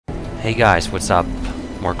Hey guys, what's up?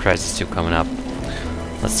 More Crysis 2 coming up.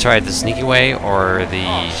 Let's try the sneaky way or the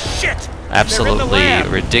absolutely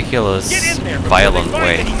ridiculous, violent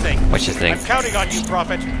way. What you think? I'm counting on you,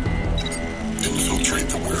 Prophet. Infiltrate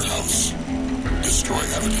the warehouse. Destroy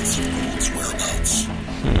evidence of Gold's whereabouts.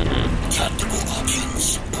 Tactical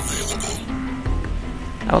options available.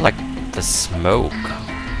 I would like the smoke.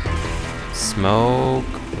 Smoke,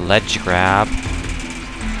 ledge grab,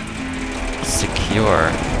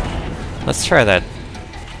 secure. Let's try that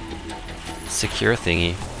secure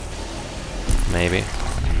thingy. Maybe.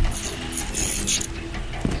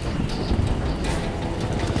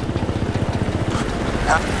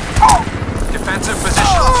 Defensive position.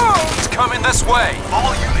 He's coming this way.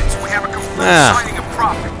 All units, we have a confirmed sighting of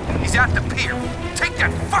Prophet. He's at the pier. Take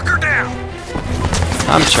that fucker down.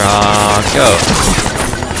 I'm strong. Go.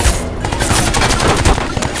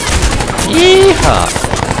 Yeehaw.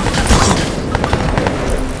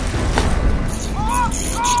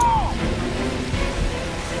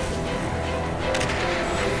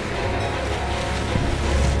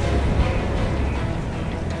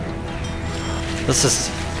 This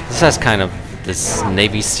has kind of this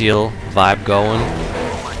Navy SEAL vibe going.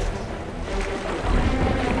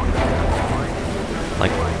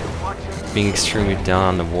 Like being extremely down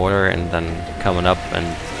on the water and then coming up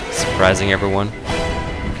and surprising everyone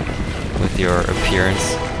with your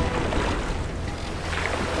appearance.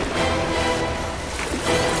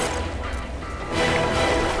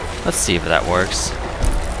 Let's see if that works.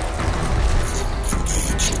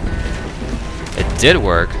 It did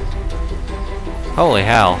work. Holy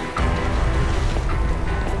hell.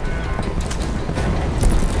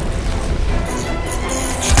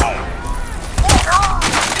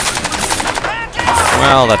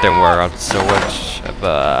 Well, that didn't work out so much,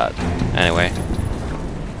 but anyway.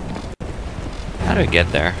 How do we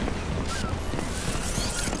get there?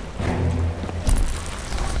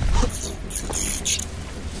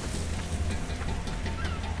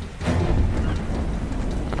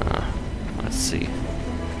 Let's see.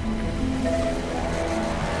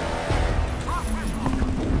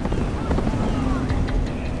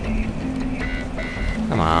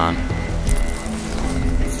 Come on.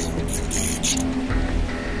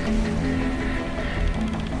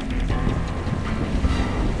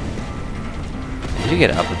 You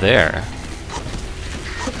get up there.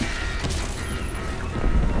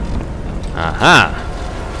 Aha!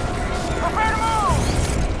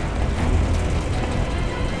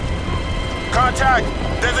 Contact!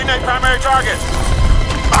 Designate primary target!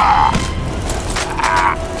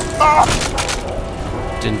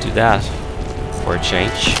 Didn't do that for a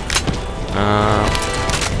change.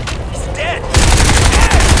 He's dead!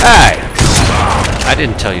 Hey! I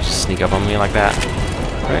didn't tell you to sneak up on me like that.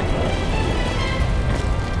 Right?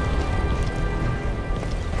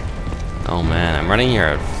 Oh man, I'm running here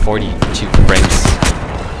at 42 frames.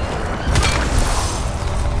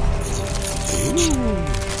 Ooh.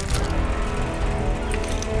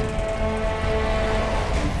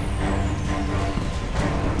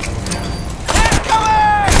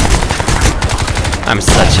 I'm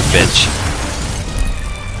such a bitch.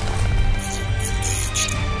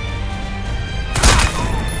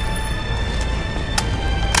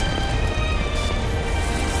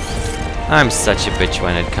 I'm such a bitch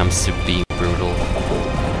when it comes to being brutal.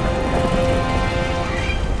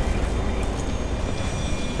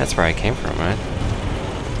 That's where I came from, right?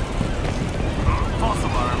 False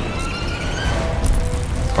alarm.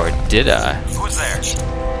 Or did I? Who's there?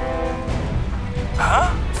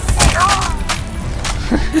 Huh?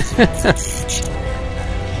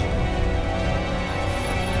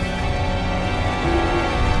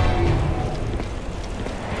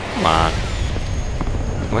 Come on.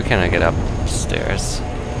 Where can I get upstairs?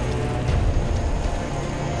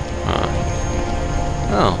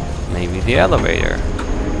 Oh, maybe the elevator.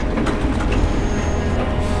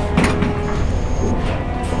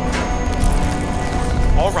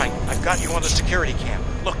 All right, I've got you on the security cam.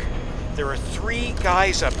 Look, there are 3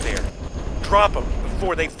 guys up there. Drop them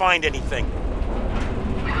before they find anything.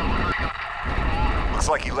 Looks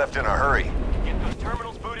like he left in a hurry. Get those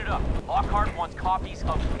terminals booted up. Lockhart wants copies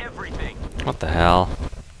of everything. What the hell?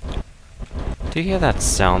 Do you hear that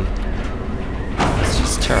sound? It's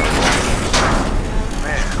just terrible.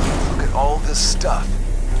 Man, look at all this stuff.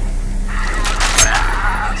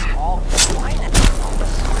 It's all blinded.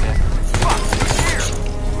 Fuck, here.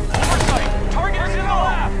 Oversight. Target is in the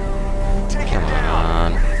lab. Take him down. Come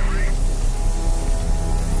on.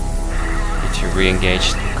 Need to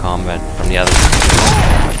re-engage combat from the other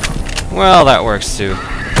side. Well, that works too.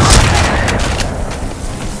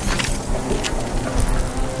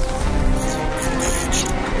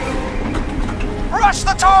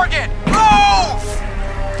 target! Move!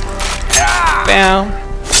 Ah! Bam!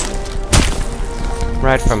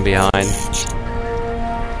 Right from behind.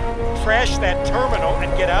 Trash that terminal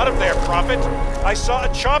and get out of there, Prophet. I saw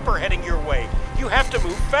a chopper heading your way. You have to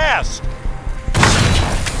move fast.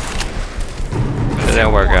 Did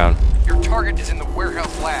that work out? Your target is in the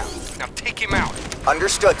warehouse lab. Now take him out.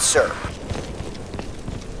 Understood, sir.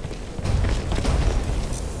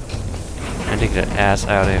 And take that ass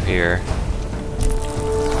out of here.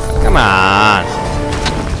 Come on!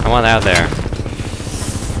 I want out there.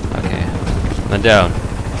 Okay. Then don't.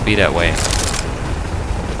 Be that way.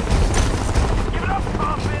 Give it up,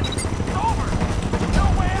 Prophet! It's over! There's no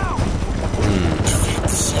way out!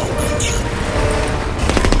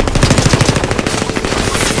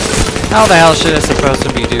 How the hell should I supposed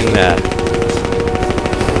to be doing that?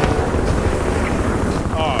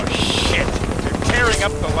 Oh, shit. They're tearing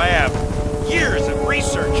up the lab. Years of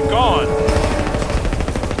research gone.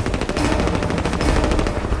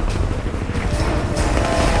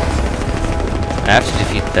 I have to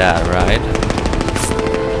defeat that, right?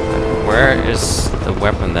 Where is the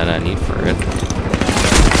weapon that I need for it?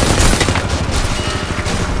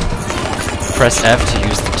 Press F to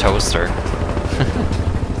use the toaster.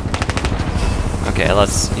 Okay,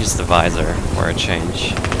 let's use the visor for a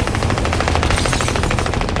change.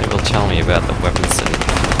 It will tell me about the weapon setting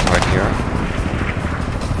right here.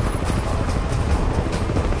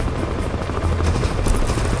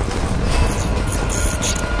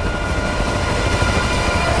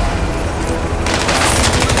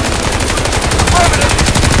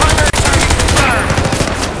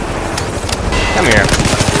 Come here.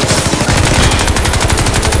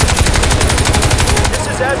 This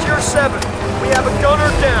is Azure 7. We have a gunner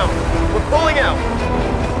down. We're pulling out.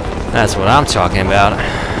 That's what I'm talking about.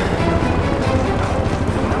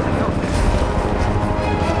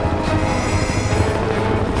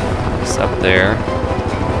 It's up there.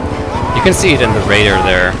 You can see it in the radar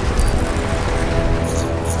there.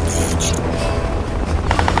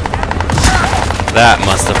 That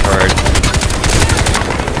must have hurt.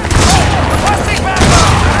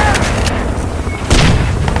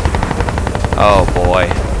 Oh boy.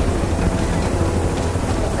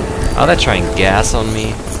 Oh, they're trying gas on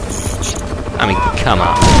me. I mean, come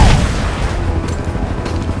on.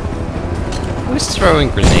 Who's throwing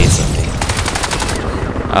grenades at me?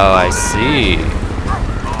 Oh, I see.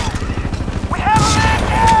 We have a man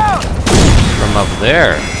down! From up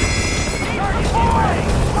there.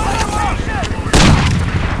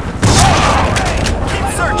 Keep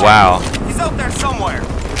searching. Wow. He's out there somewhere.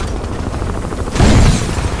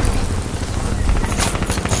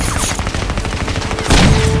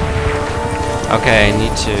 Okay, I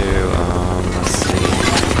need to, let's see.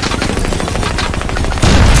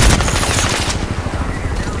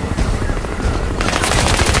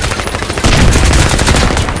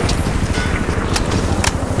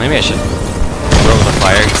 Maybe I should throw the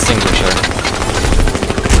fire extinguisher.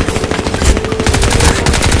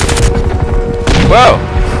 Whoa!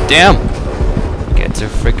 Damn! Get to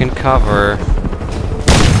freaking cover.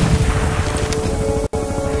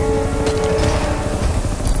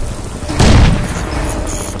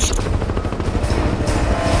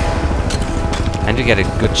 I need to get a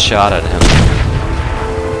good shot at him.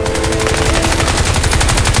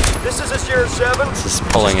 This is Azure 7. This is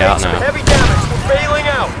pulling out now. Heavy damage. We're bailing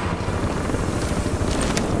out.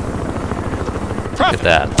 Look at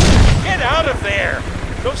that. Get out of there!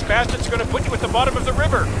 Those bastards are gonna put you at the bottom of the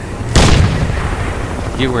river.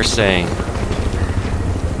 You were saying.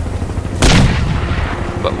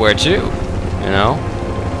 But where to? You know?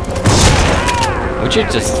 Would you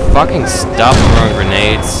just fucking stop throwing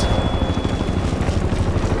grenades?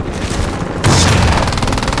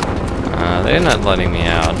 They're not letting me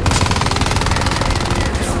out.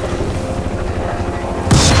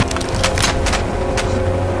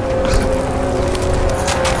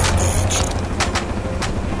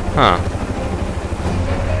 Huh.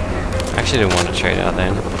 Actually didn't want to trade out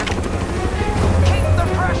then. Keep the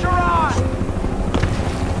pressure on!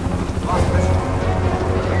 Lost visual.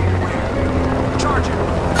 Charging.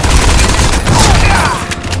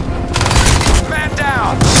 Man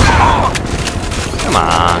down. Come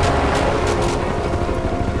on.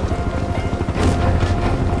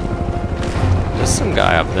 There's some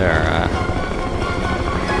guy up there.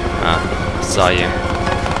 Saw you.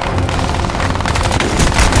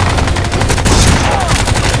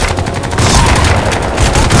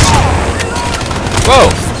 Whoa!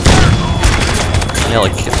 Nearly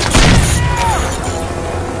killed.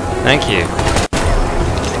 Thank you.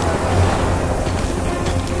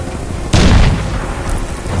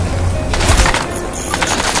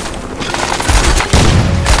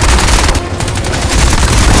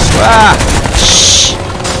 Ah! Shh!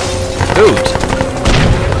 Hoot!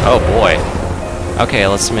 Oh boy. Okay,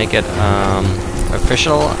 let's make it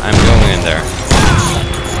official. I'm going in there.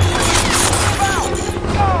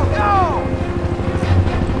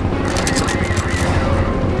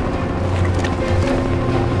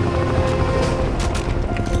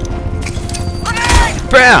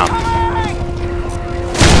 Bam!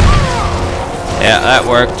 Yeah, that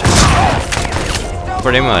worked.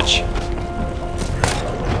 Pretty much.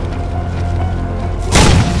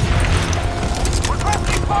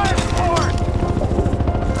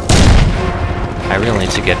 I really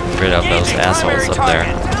need to get rid of those assholes up there.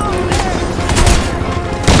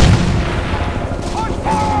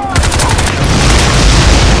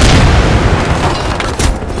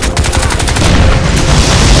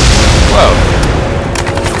 Whoa.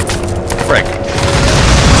 Frick.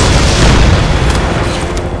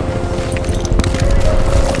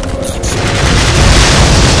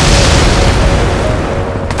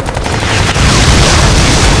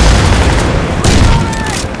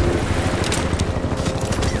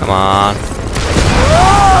 Come on.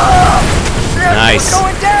 Nice.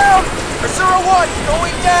 Going down! Pursuer 1,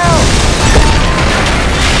 going down!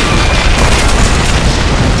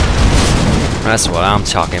 That's what I'm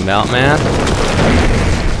talking about, man.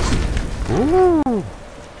 Ooh.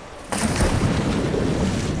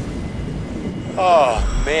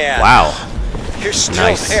 Oh, man. Wow. You're still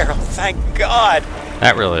Nice. there. Oh, thank God.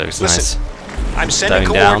 That really looks Listen, nice. I'm sending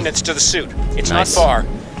Diving down. coordinates to the suit. It's Nice. not far.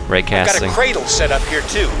 Ray I've got casting. a cradle set up here,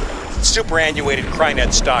 too. Superannuated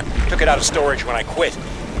Crynet stock. Took it out of storage when I quit.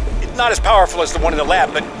 It's not as powerful as the one in the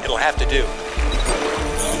lab, but it'll have to do.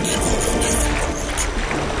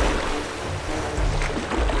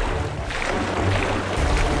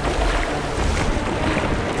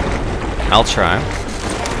 I'll try.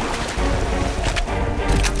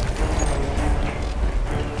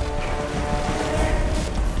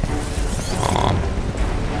 Aw.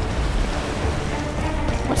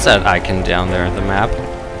 What's that icon down there on the map?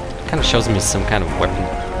 It kind of shows me some kind of weapon.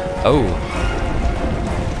 Oh.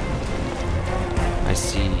 I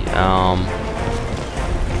see.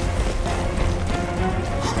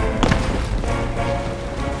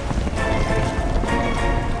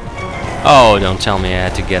 Oh, don't tell me I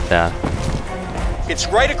had to get that. It's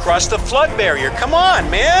right across the flood barrier. Come on,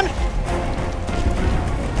 man!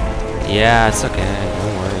 Yeah, it's okay.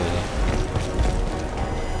 Don't worry.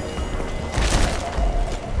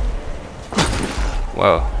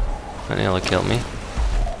 Whoa. That nearly killed me.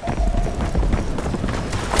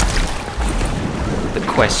 The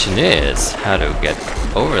question is, how to get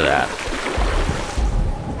over that?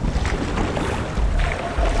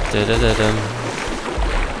 Da-da-da-dum.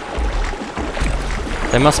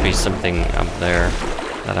 There must be something up there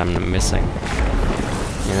that I'm missing.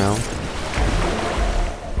 You know?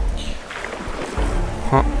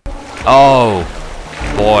 Huh. Oh!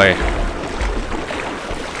 Boy.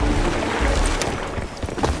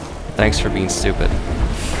 Thanks for being stupid.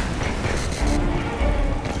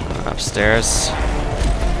 Upstairs.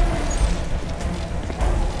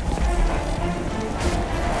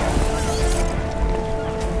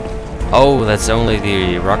 Oh, that's only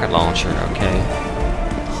the rocket launcher, okay.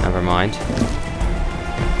 Never mind.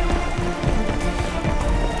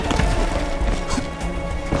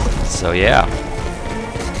 So yeah.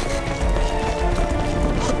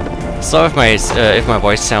 So if my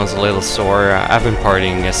voice sounds a little sore, I've been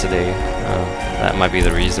partying yesterday. That might be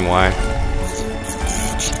the reason why.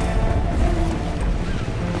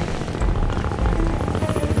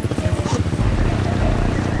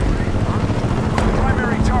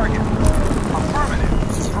 Primary target.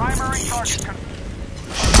 Affirmative. Primary target.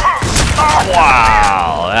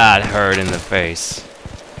 Wow, that hurt in the face.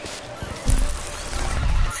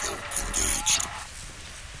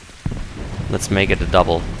 Let's make it a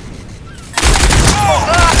double.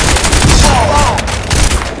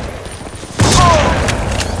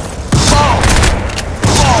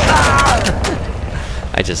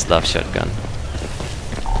 I just love shotgun.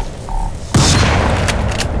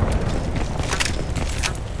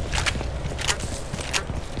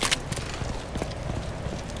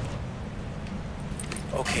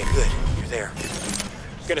 Okay, good. You're there.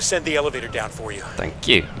 I'm gonna send the elevator down for you. Thank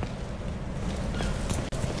you.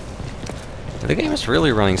 The game is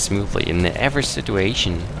really running smoothly in every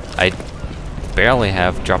situation. I barely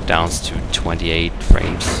have drop downs to 28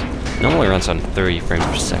 frames. Normally runs on 30 frames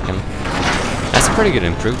per second. That's a pretty good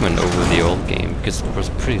improvement over the old game because it was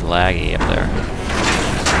pretty laggy up there.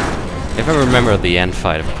 If I remember the end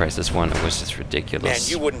fight of Crysis 1, it was just ridiculous. Man,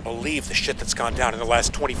 you wouldn't believe the shit that's gone down in the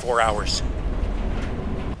last 24 hours.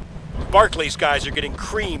 Barclay's guys are getting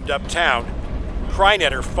creamed uptown.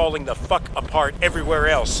 Crynet are falling the fuck apart everywhere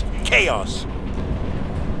else. Chaos.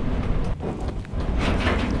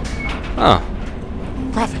 Oh,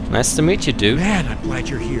 Prophet. nice to meet you, dude. Man, I'm glad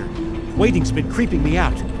you're here. Waiting's been creeping me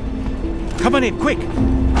out. Come on in, quick.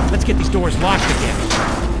 Let's get these doors locked again.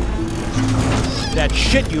 That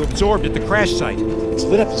shit you absorbed at the crash site. It's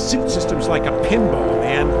lit up the suit systems like a pinball,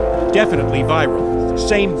 man. Definitely viral.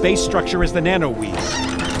 Same base structure as the nanoweave.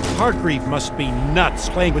 Hargreave must be nuts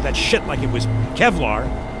playing with that shit like it was Kevlar.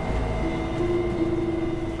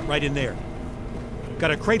 Right in there.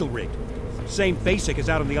 Got a cradle rigged. Same basic as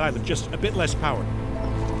out on the island, just a bit less power.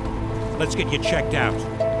 Let's get you checked out.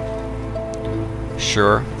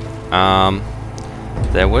 Sure.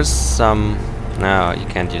 There was some... No, you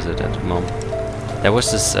can't use it at the moment. There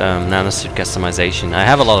was this nanosuit customization. I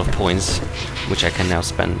have a lot of points, which I can now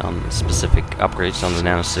spend on specific upgrades on the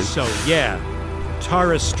nanosuit. So, yeah.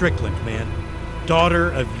 Tara Strickland, man.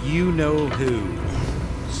 Daughter of you-know-who.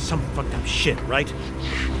 Some fucked up shit, right?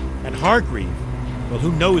 And Hargreave, well,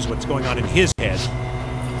 who knows what's going on in his head?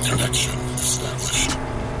 Connection established.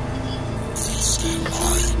 Stand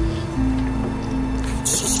by.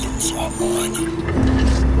 Systems online.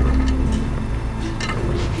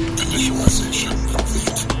 Initialization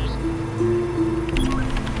complete.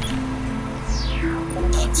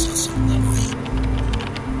 Accessing memory.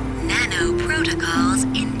 Nano protocols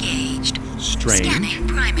engaged. Strange. Scanning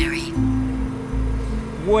primary.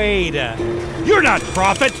 Wait a... You're not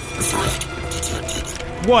Prophet! Threat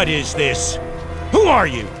detected. What is this? Who are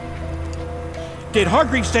you? Did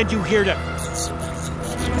Hargreave send you here to...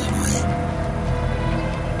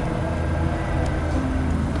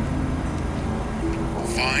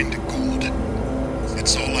 Find gold.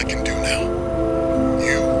 It's all I can do now.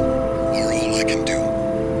 You are all I can do.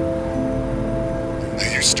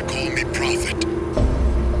 They used to call me Prophet.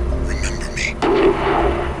 Remember me?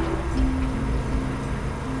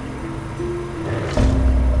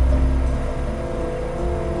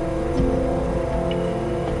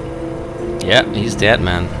 Yeah, he's dead,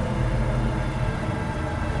 man.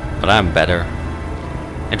 But I'm better.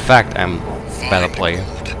 In fact, I'm a better player.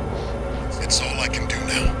 Gold. It's all I can do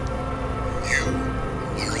now. You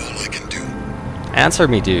are all I can do. Answer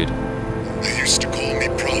me, dude. They used to call me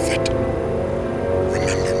Prophet.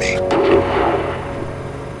 Remember me?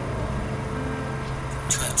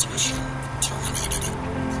 Transmission terminated.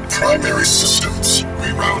 Primary systems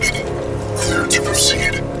rerouted. Clear to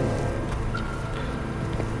proceed.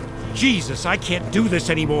 Jesus, I can't do this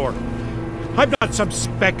anymore. I'm not some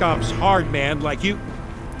Spec Ops hard man like you...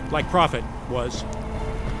 like Prophet was.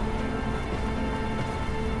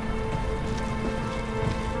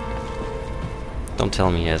 Don't tell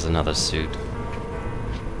me he has another suit.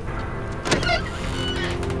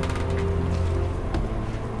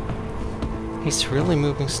 He's really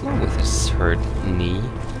moving slow with his hurt knee.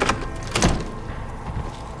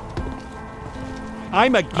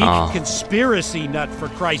 I'm a geek conspiracy nut, for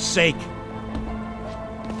Christ's sake.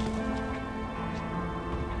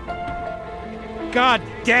 God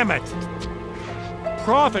damn it!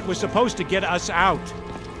 Prophet was supposed to get us out.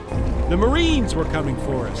 The Marines were coming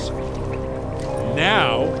for us.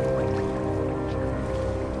 Now...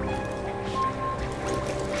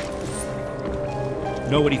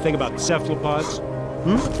 Know anything about cephalopods?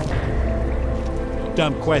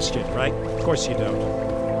 Dumb question, right? Of course you don't.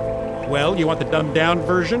 Well, you want the dumbed-down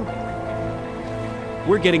version?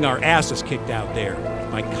 We're getting our asses kicked out there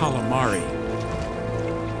by calamari.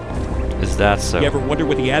 Is that so? You ever wonder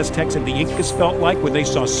what the Aztecs and the Incas felt like when they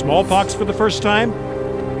saw smallpox for the first time?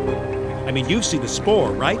 I mean, you've seen the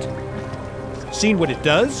spore, right? Seen what it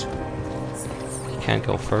does? Can't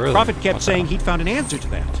go further. Prophet kept saying he'd found an answer to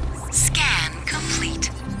that. Scan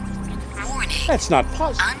complete. Warning. That's not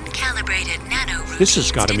possible. Uncalibrated nanoroutines This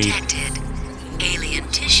has gotta mean- detected. Alien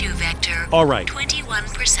tissue vector. All right.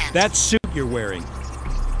 21%. That suit you're wearing,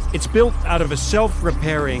 it's built out of a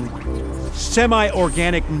self-repairing,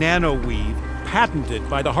 semi-organic nanoweave patented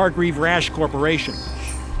by the Hargreave Rash Corporation.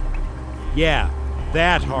 Yeah,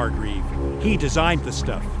 that Hargreave. He designed the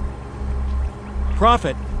stuff.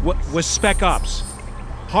 Prophet was Spec Ops.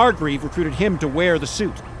 Hargreave recruited him to wear the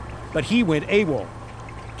suit, but he went AWOL.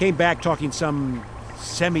 Came back talking some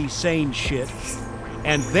semi-sane shit,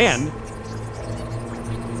 and then...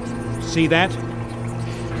 See that?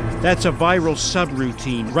 That's a viral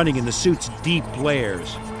subroutine running in the suit's deep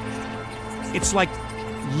layers. It's like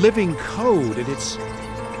living code, and it's...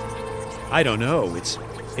 I don't know, it's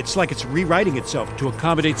like it's rewriting itself to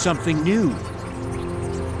accommodate something new.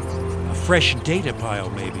 A fresh data pile,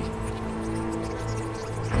 maybe.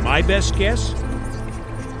 My best guess?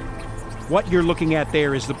 What you're looking at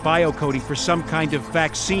there is the biocoding for some kind of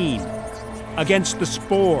vaccine. against the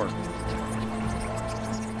spore.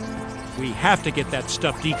 We have to get that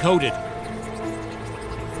stuff decoded.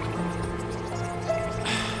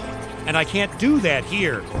 And I can't do that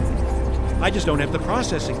here. I just don't have the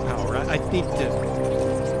processing power. I need to...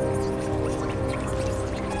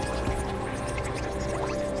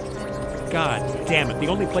 God damn it, the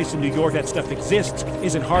only place in New York that stuff exists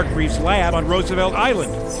is in Hargreaves' lab on Roosevelt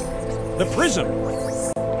Island. The Prism.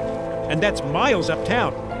 And that's miles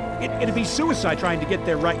uptown. It'd be suicide trying to get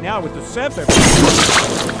there right now with the 7.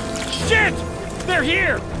 Shit! They're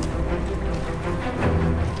here!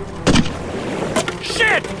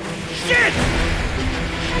 Shit! Shit!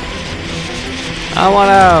 I want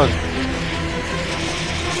out!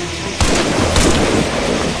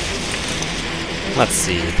 Let's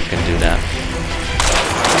see if we can do that.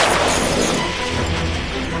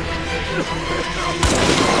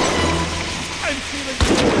 I'm feeling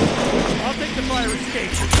good. I'll take the fire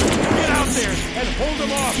escape. Get out there and hold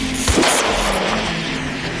them off.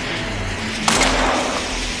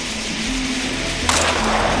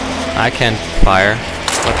 I can't fire.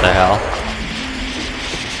 What the hell?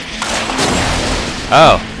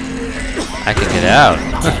 Oh! I can get out.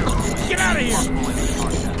 Get out of here!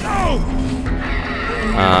 No!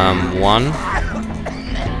 One.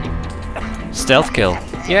 Stealth kill.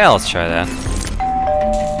 Yeah, let's try that.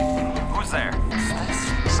 Who's there?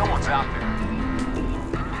 Someone's out there.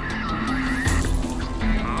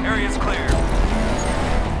 Area's clear.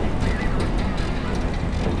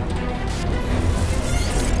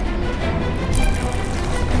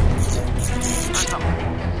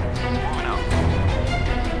 Moving out.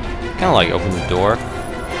 Kinda like open the door.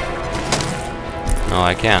 No,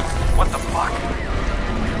 I can't. What the fuck?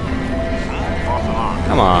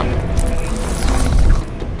 Come on.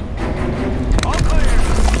 All clear.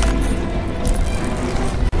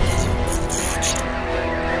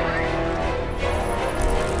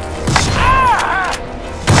 Ah!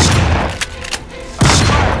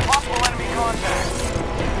 Possible enemy contact.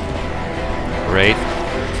 Great.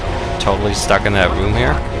 Totally stuck in that room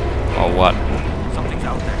here? Or what? Something's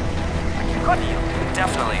out there.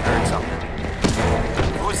 Definitely heard something.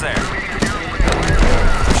 Who's there?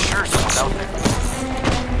 I'm sure someone's out there.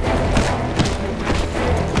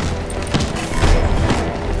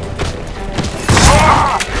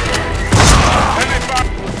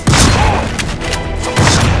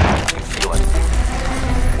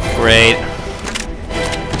 Great.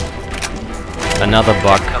 Another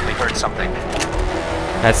buck. Definitely heard something.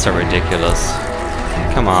 That's so ridiculous.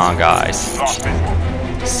 Come on, guys.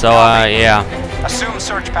 So, yeah. Assume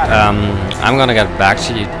search pattern. I'm gonna get back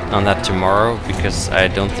to you on that tomorrow because I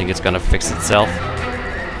don't think it's gonna fix itself.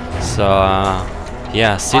 So,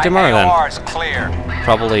 yeah, see you tomorrow then. AOR is clear.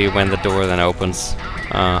 Probably when the door then opens.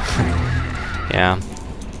 Yeah.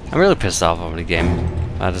 I'm really pissed off over the game.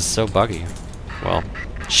 That is so buggy. Well,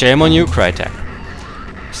 shame on you, Crytek.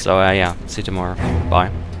 So, yeah, see you tomorrow. Bye.